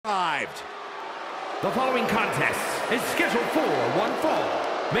arrived. The following contest is scheduled for one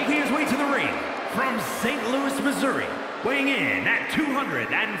fall. Making his way to the ring from St. Louis, Missouri, weighing in at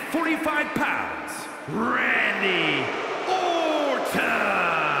 245 pounds, Randy Orton.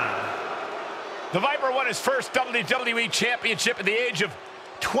 The Viper won his first WWE Championship at the age of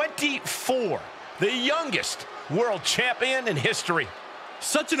 24, the youngest world champion in history.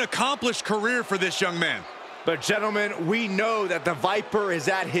 Such an accomplished career for this young man. But gentlemen, we know that the Viper is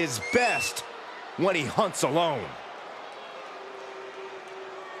at his best when he hunts alone.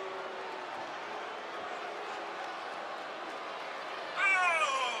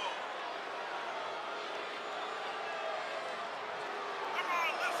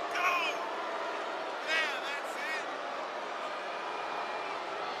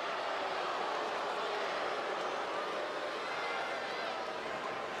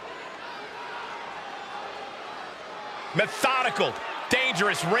 Methodical,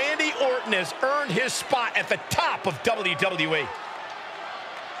 dangerous Randy Orton has earned his spot at the top of WWE.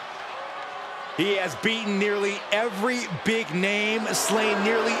 He has beaten nearly every big name, slain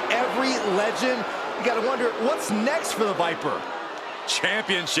nearly every legend. You gotta wonder, what's next for the Viper?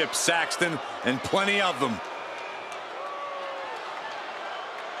 Championships, Saxton, and plenty of them.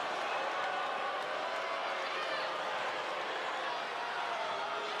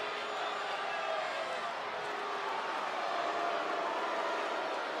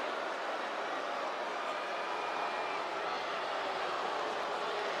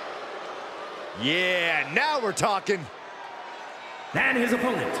 Yeah, now we're talking. And his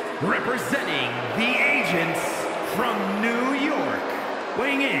opponent, representing the Agents from New York,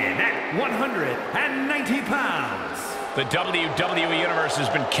 weighing in at 190 pounds. The WWE Universe has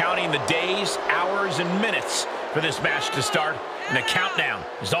been counting the days, hours, and minutes for this match to start, and the countdown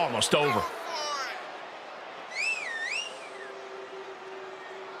is almost over.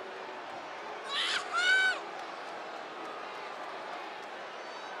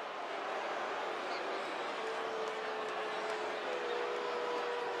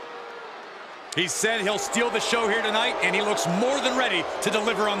 He said he'll steal the show here tonight, and he looks more than ready to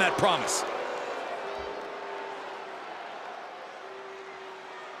deliver on that promise.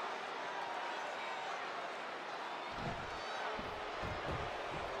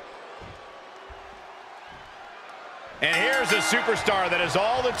 And here's a superstar that has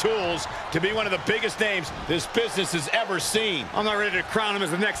all the tools to be one of the biggest names this business has ever seen. I'm not ready to crown him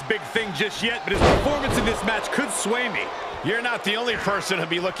as the next big thing just yet, but his performance in this match could sway me. You're not the only person to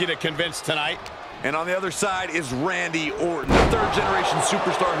be looking to convince tonight. And on the other side is Randy Orton, the third-generation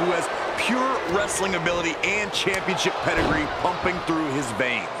superstar who has pure wrestling ability and championship pedigree pumping through his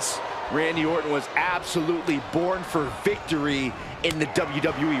veins. Randy Orton was absolutely born for victory in the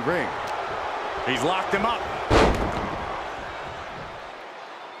WWE ring. He's locked him up.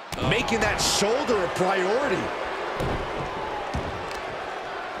 Making that shoulder a priority.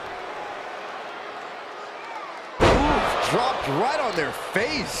 Ooh, dropped right on their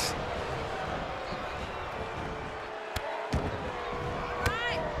face.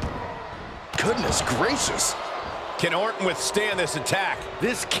 Goodness gracious. Can Orton withstand this attack?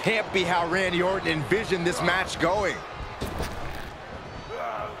 This can't be how Randy Orton envisioned this match going.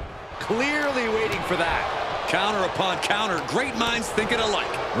 Clearly waiting for that. Counter upon counter, great minds thinking alike.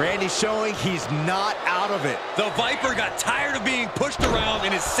 Randy showing he's not out of it. The Viper got tired of being pushed around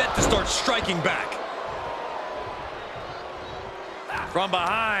and is set to start striking back. From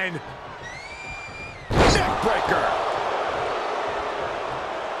behind. Neckbreaker.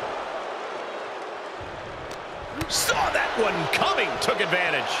 Saw that one coming, took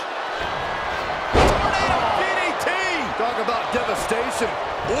advantage. Tornado DDT! Talk about devastation.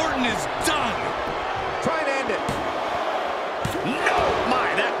 Orton is done. Try and end it. No,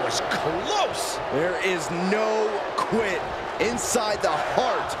 my, that was close. There is no quit inside the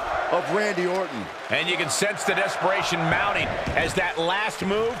heart of Randy Orton. And you can sense the desperation mounting as that last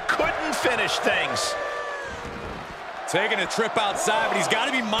move couldn't finish things. Taking a trip outside, but he's got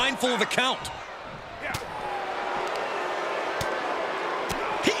to be mindful of the count.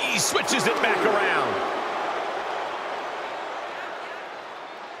 He switches it back around.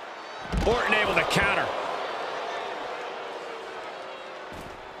 Orton able to counter.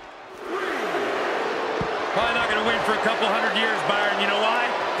 Probably not going to win for a couple hundred years, Byron. You know why?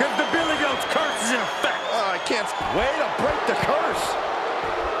 Because the Billy Goat's curse is in effect. I can't. Way to break the curse.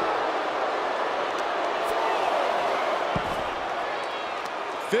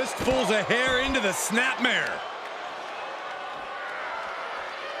 Fistfuls of hair into the snapmare.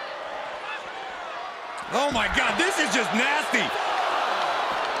 Oh my God, this is just nasty.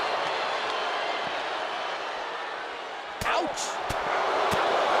 Ouch.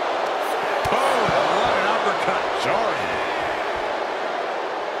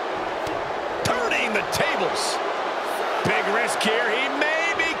 doubles. Big risk here. He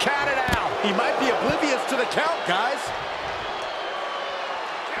may be counted out. He might be oblivious to the count, guys.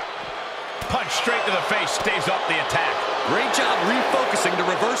 Punch straight to the face, staves up the attack. Great job refocusing to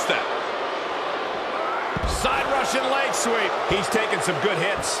reverse that. Side Russian leg sweep. He's taking some good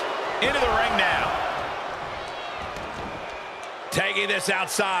hits. Into the ring now. Taking this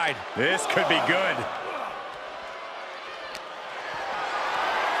outside. This could be good.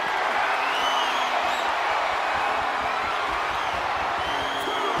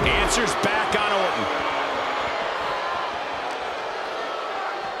 Answers back on Orton.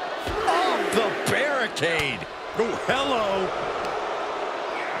 Off the barricade. Oh, hello.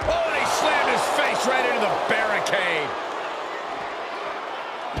 Oh, and he slammed his face right into the barricade.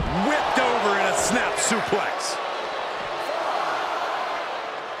 Whipped over in a snap suplex.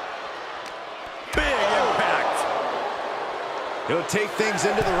 Big impact. He'll take things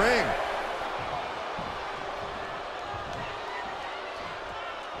into the ring.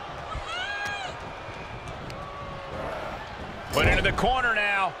 Put into the corner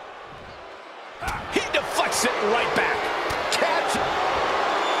now. He deflects it right back. Catch.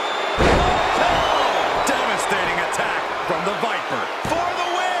 Oh, devastating attack from the Viper. For the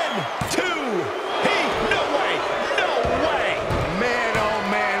win. Two. No way. No way. Man, oh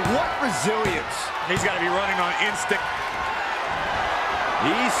man, what resilience. He's got to be running on instinct.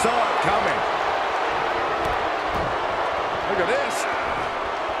 He saw it coming. Look at this.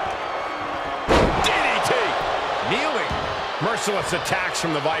 DDT. Kneeling. Merciless attacks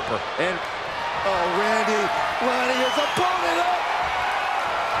from the Viper. And, oh, Randy lining his opponent up.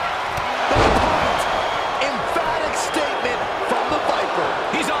 The point. Emphatic statement from the Viper.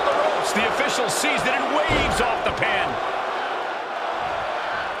 He's on the ropes. The official sees it and waves off the pin.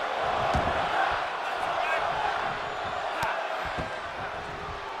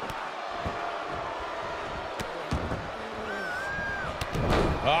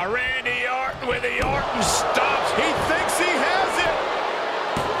 Randy Orton with the Orton stops. He thinks he has it.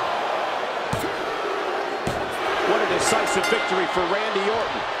 What a decisive victory for Randy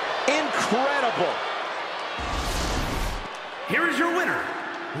Orton. Incredible. Here is your winner,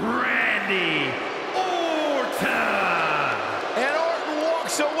 Randy Orton. And Orton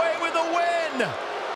walks away with a win.